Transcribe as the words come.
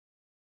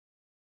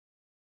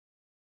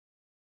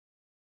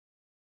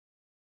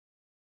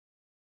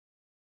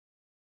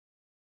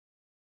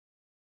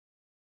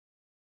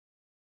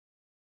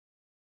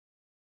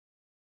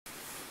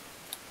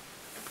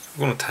I'm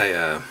going to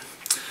tie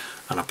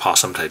an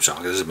opossum type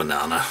zonker. This is a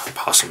banana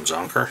opossum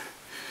zonker.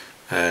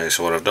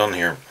 So what I've done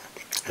here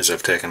is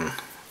I've taken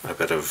a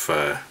bit of,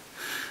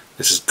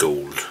 this is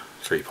gold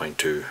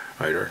 3.2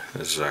 outer.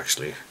 This is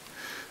actually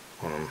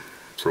one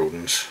of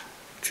Rodin's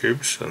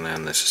tubes, and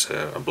then this is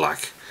a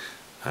black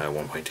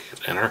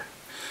 1.8 inner,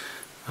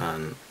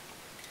 and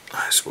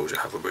I suppose you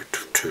have about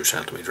 2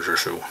 centimeters or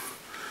so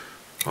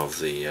of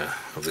the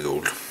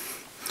gold.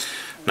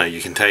 Now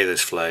you can tie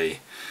this fly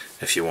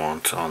if you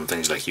want on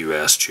things like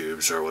US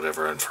tubes or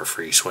whatever, and for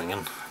free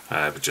swinging,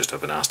 but just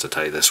I've been asked to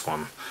tie this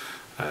one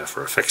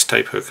for a fixed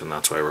type hook, and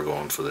that's why we're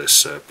going for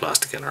this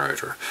plastic inner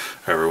outer.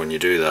 However, when you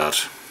do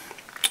that,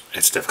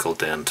 it's difficult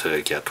then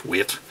to get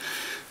weight,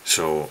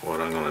 so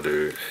what I'm going to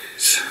do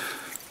is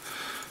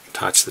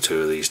attach the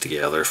two of these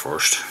together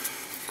first,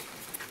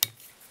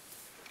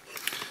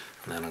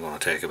 and then I'm going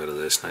to take a bit of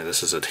this. Now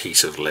this is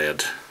adhesive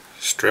lead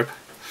strip.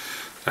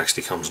 It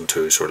actually comes in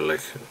two, sort of like,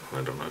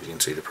 I don't know if you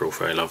can see the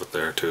profile of it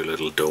there, two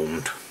little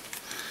domed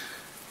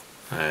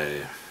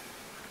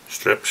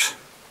strips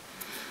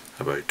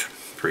about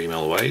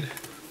 3mm wide.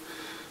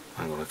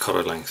 I'm going to cut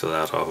a length of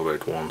that off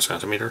about 1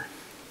 centimeter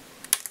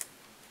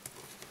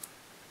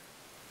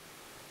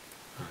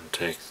and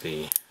take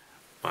the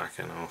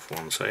backing off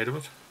one side of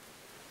it.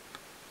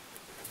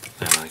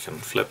 Then I can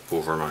flip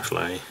over my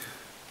fly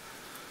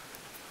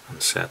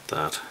and set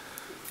that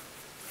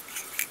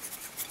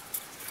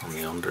on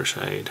the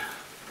underside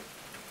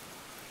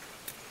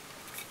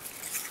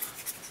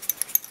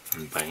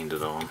and bind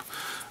it on,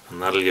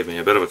 and that'll give me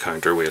a bit of a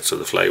counterweight, so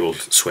the fly will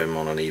swim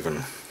on an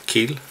even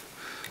keel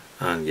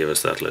and give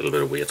us that little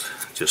bit of weight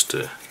just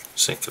to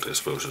sink it, I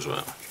suppose, as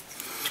well.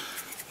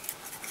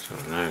 So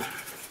now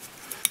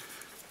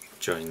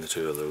join the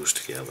two of those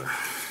together.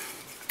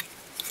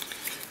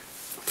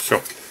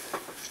 So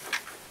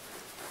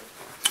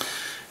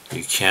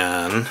you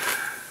can,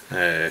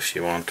 if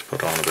you want, to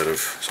put on a bit of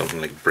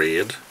something like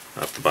braid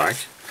at the back,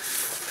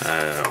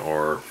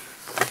 or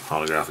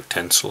holographic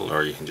tinsel,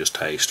 or you can just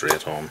tie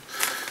straight on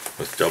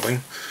with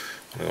dubbing.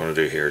 What I'm going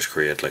to do here is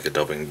create like a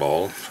dubbing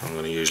ball. So I'm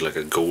going to use like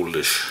a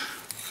goldish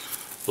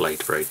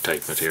light bright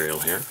type material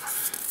here.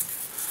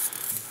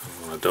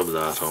 I'm going to dub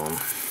that on.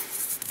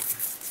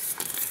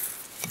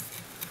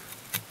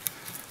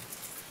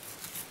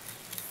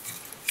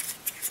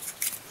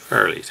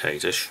 Fairly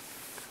tightish.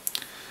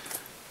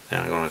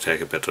 Then I'm going to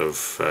take a bit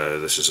of,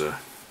 this is a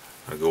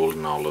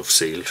golden olive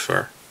seal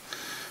fur,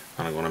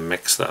 and I'm going to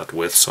mix that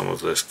with some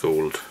of this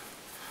gold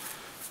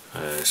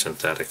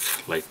synthetic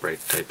light bright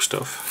type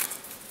stuff.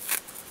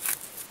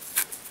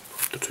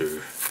 Put the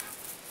two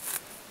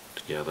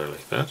together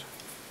like that,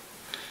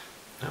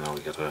 and I'll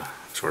get a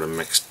sort of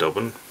mixed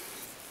dubbing.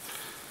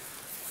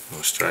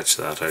 I'll stretch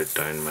that out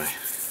down my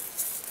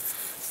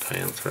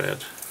tying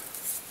thread,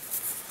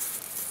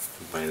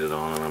 bind it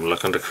on, and I'm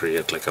looking to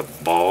create like a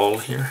ball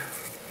here.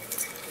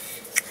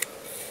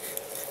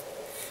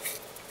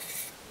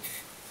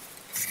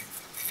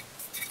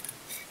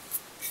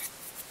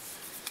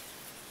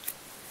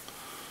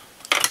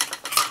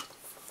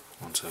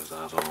 Once I have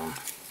that on,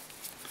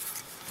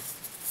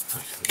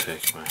 I can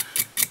take my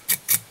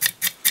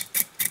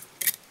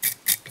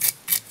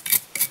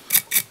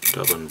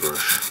dubbing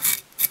brush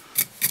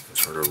and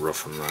sort of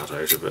roughen that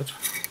out a bit.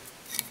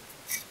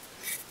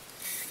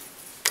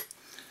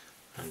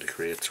 And to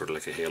create sort of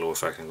like a halo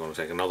effect, I'm going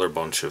to take another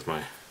bunch of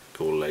my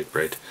gold light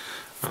bright,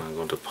 and I'm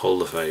going to pull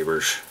the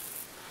fibres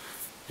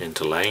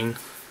into line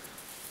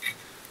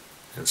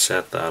and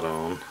set that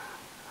on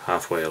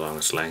halfway along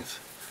its length.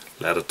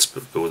 Let it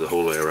go the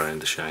whole way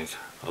around the shank.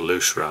 A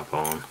loose wrap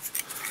on,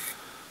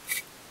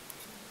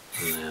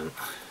 and then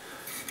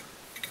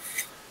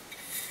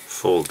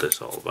fold this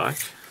all back.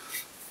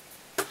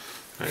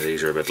 Now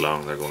these are a bit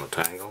long, they're going to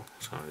tangle,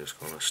 so I'm just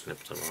going to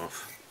snip them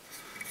off.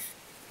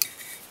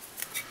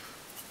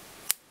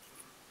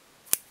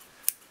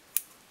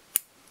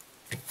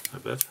 A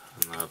bit,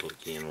 and that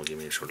again will give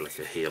me sort of like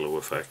a halo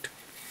effect.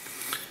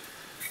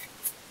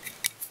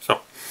 So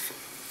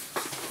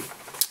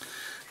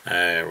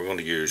we're going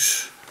to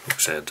use, like I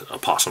said,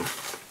 opossum.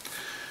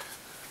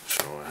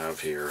 So I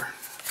have here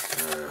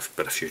a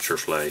bit of future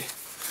fly,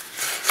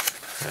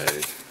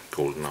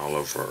 golden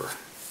olive or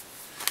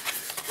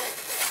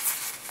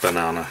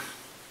banana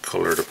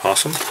coloured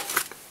opossum.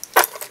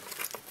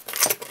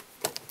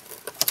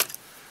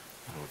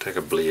 I'll take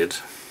a blade,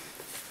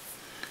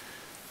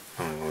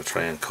 and I'm going to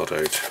try and cut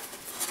out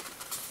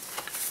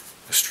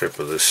a strip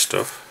of this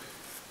stuff.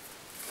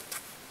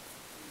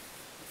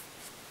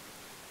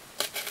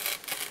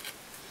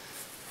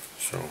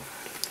 So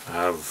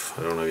I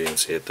don't know if you can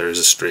see it, there is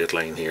a straight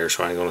line here,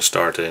 so I'm going to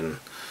start in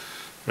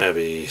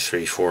maybe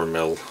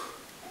 3-4mm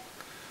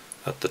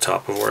at the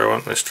top of where I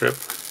want my strip,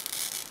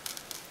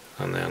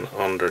 and then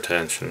under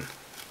tension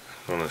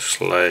I'm going to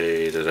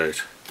slide it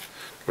out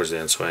towards the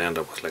end, so I end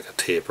up with like a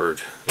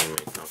tapered, you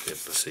might not be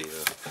able to see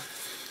that,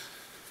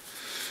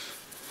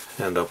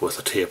 end up with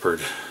a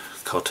tapered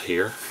cut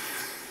here.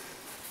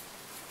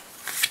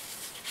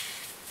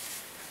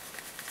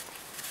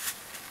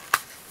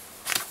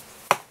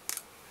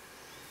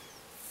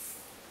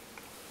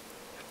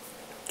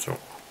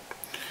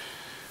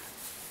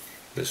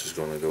 this is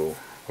going to go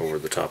over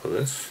the top of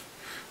this.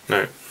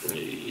 Now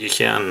you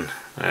can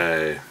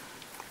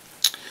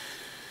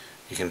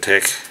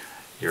take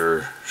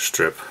your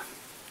strip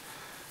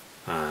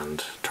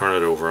and turn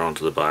it over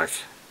onto the back,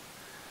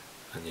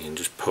 and you can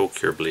just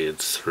poke your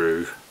blades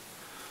through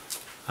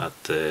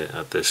at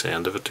this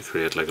end of it to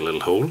create like a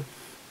little hole.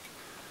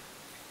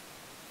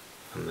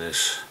 And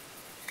this,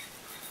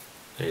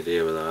 the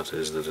idea with that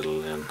is that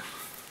it'll then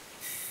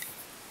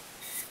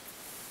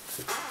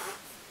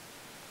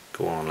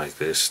go on like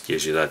this,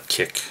 gives you that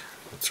kick,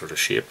 that sort of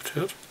shape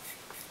to it.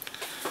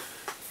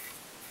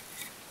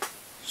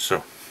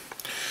 So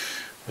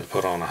we'll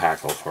put on a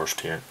hackle first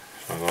here.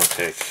 So I'm going to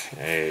take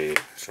a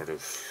sort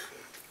of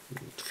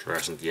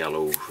fluorescent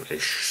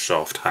yellowish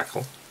soft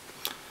hackle.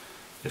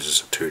 This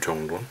is a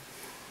two-toned one.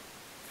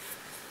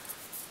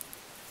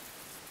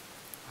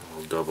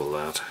 I'll double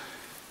that.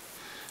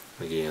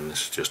 Again,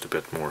 this is just a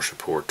bit more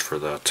support for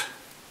that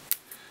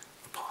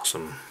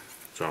Oppossum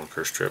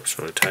Zonker strip,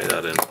 so I tie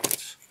that in with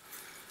its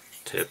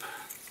tip.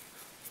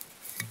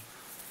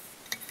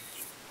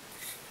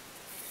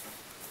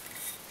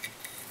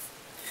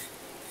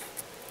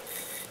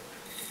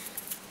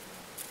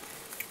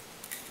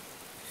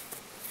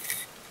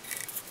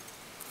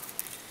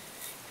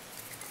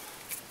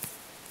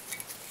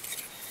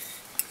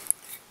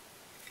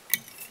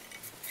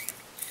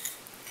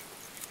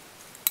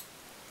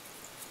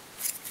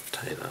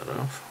 Tie that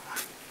off.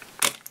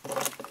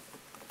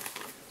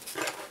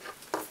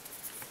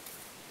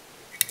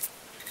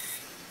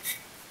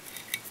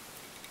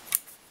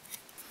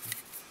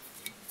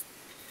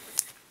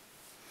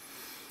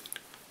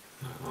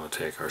 Now I'm going to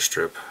take our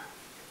strip,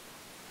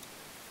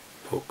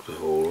 poke the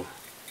hole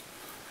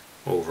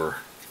over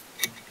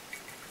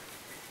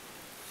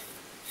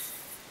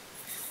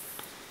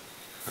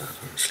that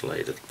and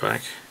slide it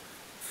back.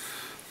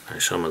 Now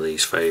some of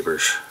these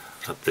fibres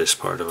at this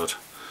part of it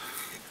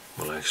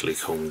will actually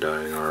come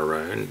down or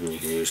around, and you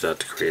can use that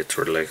to create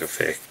sort of like a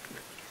fake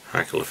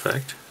hackle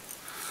effect.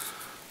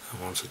 And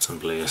once it's in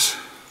place,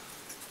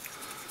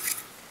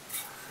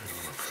 I'm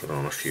going to put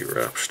on a few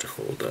wraps to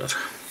hold that.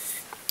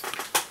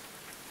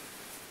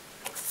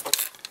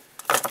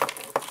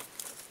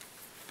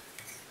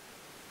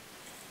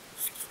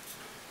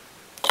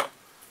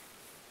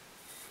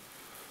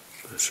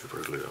 Put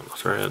super glue on the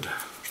thread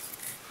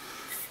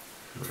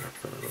and wrap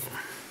that on.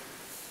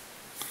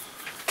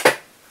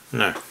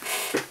 Now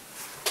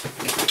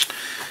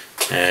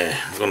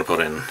I'm going to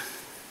put in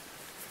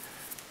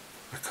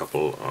a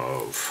couple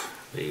of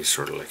these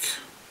sort of like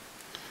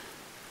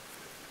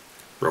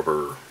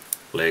rubber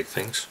leg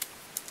things.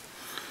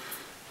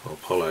 I'll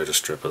pull out a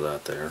strip of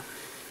that there,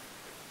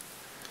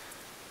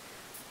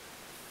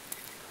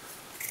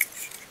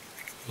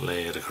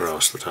 lay it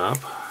across the top,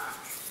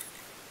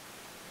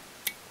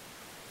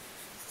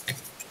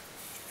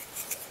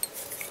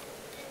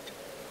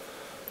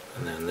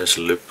 and then this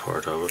loop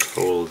part of it,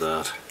 fold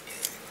that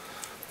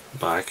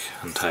back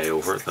and tie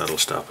over it. That'll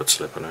stop it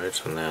slipping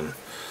out, and then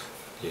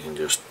you can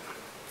just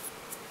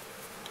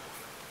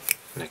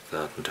nick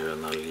that into,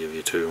 and that'll give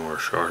you two more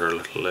shorter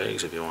little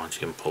legs. If you want, you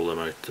can pull them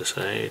out the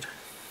side.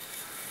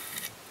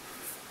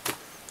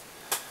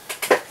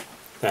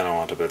 Then I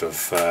want a bit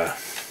of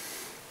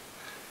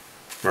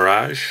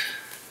mirage,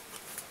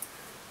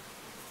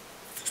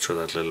 just for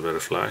that little bit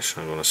of flash.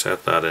 I'm going to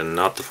set that in,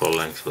 not the full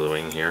length of the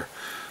wing here,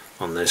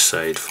 on this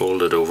side,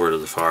 fold it over to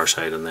the far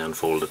side and then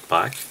fold it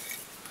back.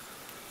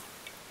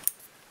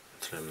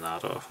 Trim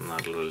that off, and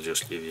that will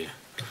just give you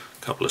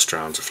a couple of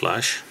strands of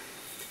flash.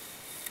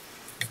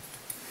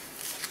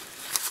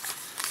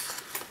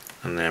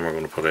 And then we're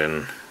going to put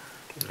in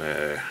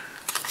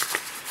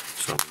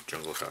some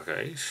jungle cock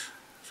eyes.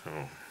 So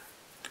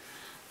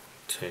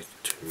take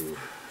two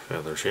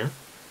feathers here.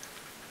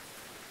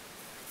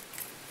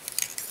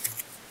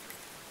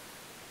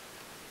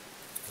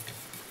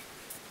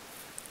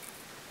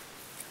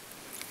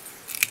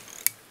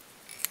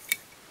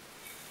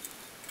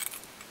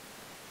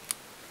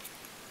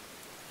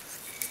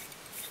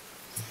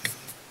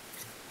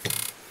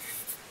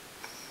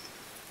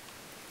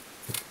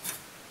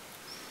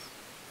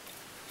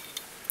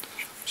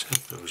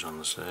 Set those on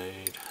the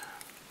side.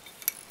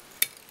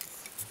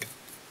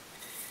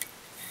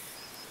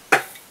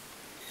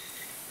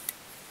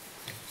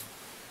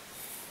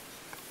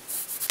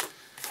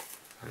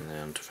 And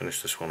then to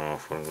finish this one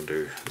off, what I'm going to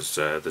do is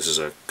this is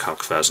a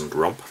cock pheasant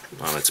rump,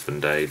 and it's been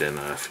dyed in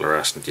a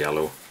fluorescent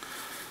yellow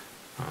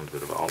and a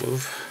bit of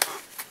olive.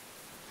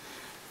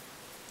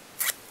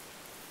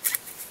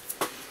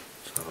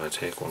 So if I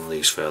take one of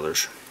these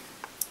feathers,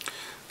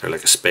 they're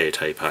like a spay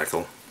type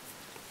hackle,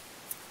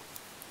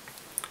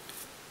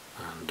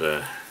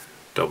 and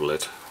double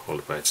it, hold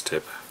it by its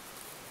tip.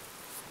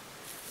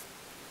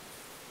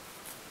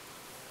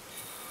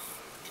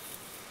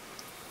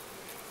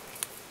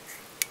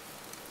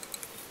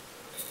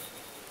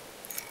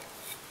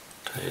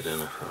 Tie it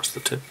in across the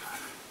tip.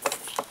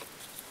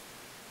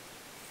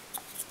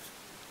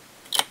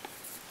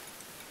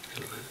 A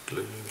little bit of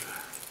glue.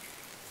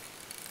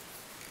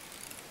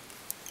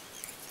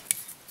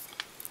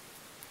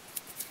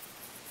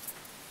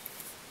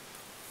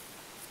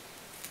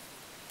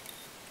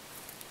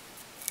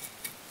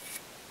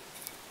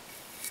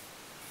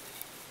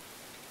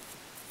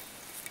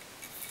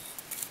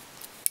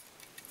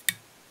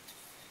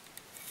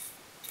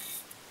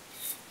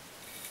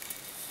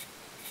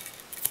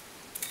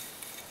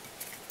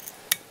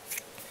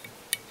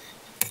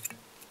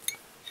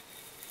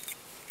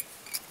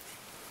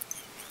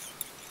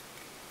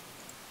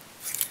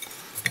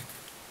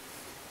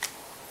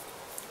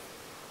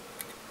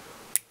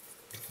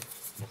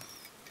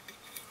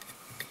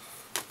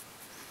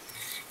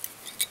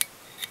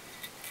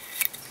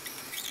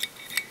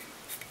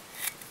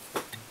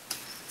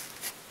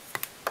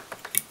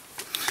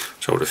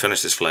 to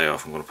finish this fillet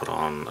off, I'm going to put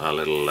on a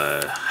little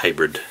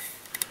hybrid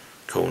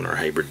cone or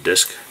hybrid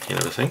disc kind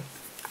of a thing.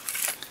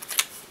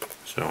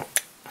 So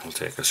I'll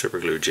take a super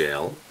glue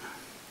gel,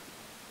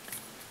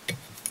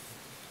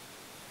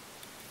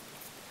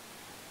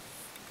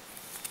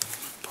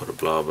 put a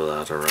blob of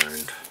that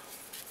around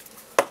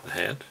the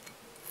head,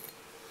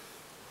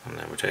 and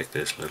then we take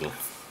this little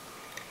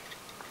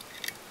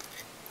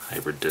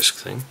hybrid disc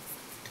thing,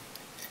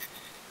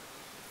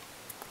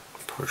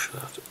 push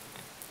that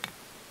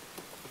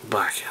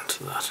back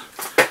into that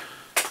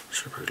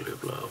super glue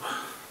blob.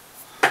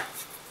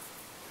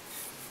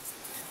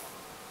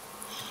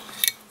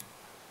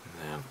 And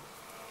then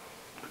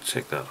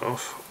take that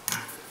off.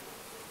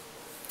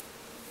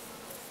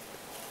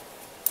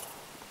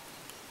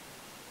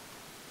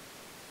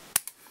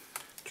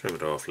 Trim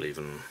it off,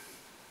 leaving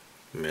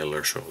a mil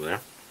or so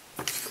there.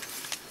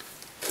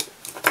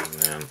 And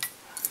then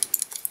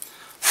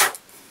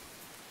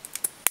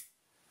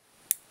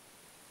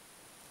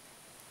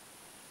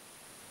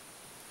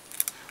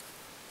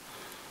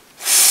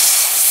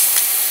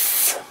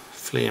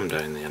flame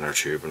down the inner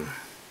tubing, and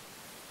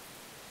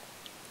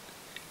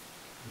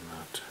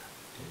that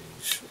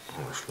is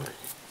roughly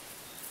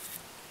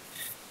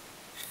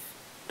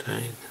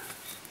down.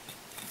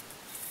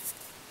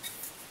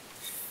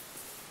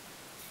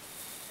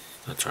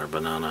 That's our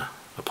banana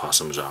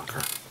opossum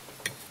zonker.